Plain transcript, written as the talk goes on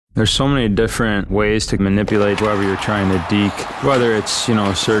There's so many different ways to manipulate whoever you're trying to deke, whether it's,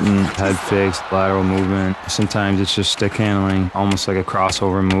 certain head fakes, lateral movement. Sometimes it's just stick handling, almost like a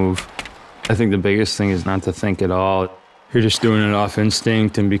crossover move. I think the biggest thing is not to think at all. You're just doing it off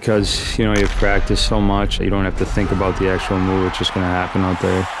instinct, and because, you've practiced so much, you don't have to think about the actual move. It's just going to happen out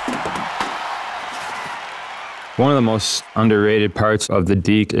there. One of the most underrated parts of the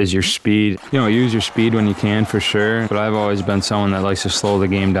deke is your speed. Use your speed when you can, for sure, but I've always been someone that likes to slow the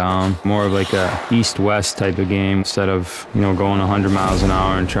game down. More of like a east-west type of game instead of, going 100 miles an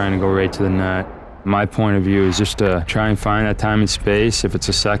hour and trying to go right to the net. My point of view is just to try and find that time and space, if it's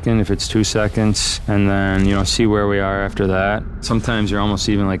a second, if it's 2 seconds, and then, see where we are after that. Sometimes you're almost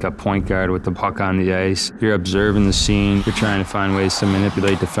even like a point guard with the puck on the ice. You're observing the scene. You're trying to find ways to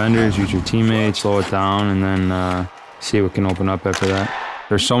manipulate defenders, use your teammates, slow it down, and then see what can open up after that.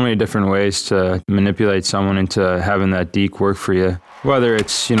 There's so many different ways to manipulate someone into having that deke work for you. Whether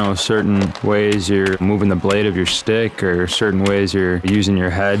it's, certain ways you're moving the blade of your stick, or certain ways you're using your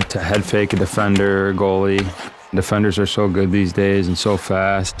head to head fake a defender or goalie. Defenders are so good these days and so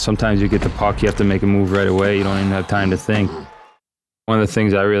fast. Sometimes you get the puck, you have to make a move right away. You don't even have time to think. One of the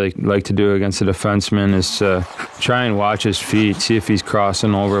things I really like to do against a defenseman is to try and watch his feet, see if he's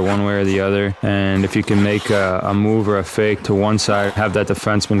crossing over one way or the other. And if you can make a move or a fake to one side, have that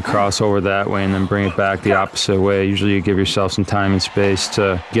defenseman cross over that way and then bring it back the opposite way. Usually you give yourself some time and space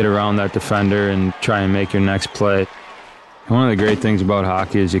to get around that defender and try and make your next play. One of the great things about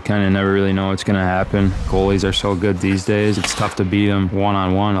hockey is you kind of never really know what's going to happen. Goalies are so good these days. It's tough to beat them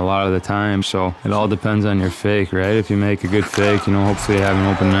one-on-one a lot of the time. So it all depends on your fake, right? If you make a good fake, hopefully you have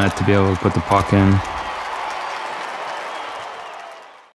an open net to be able to put the puck in.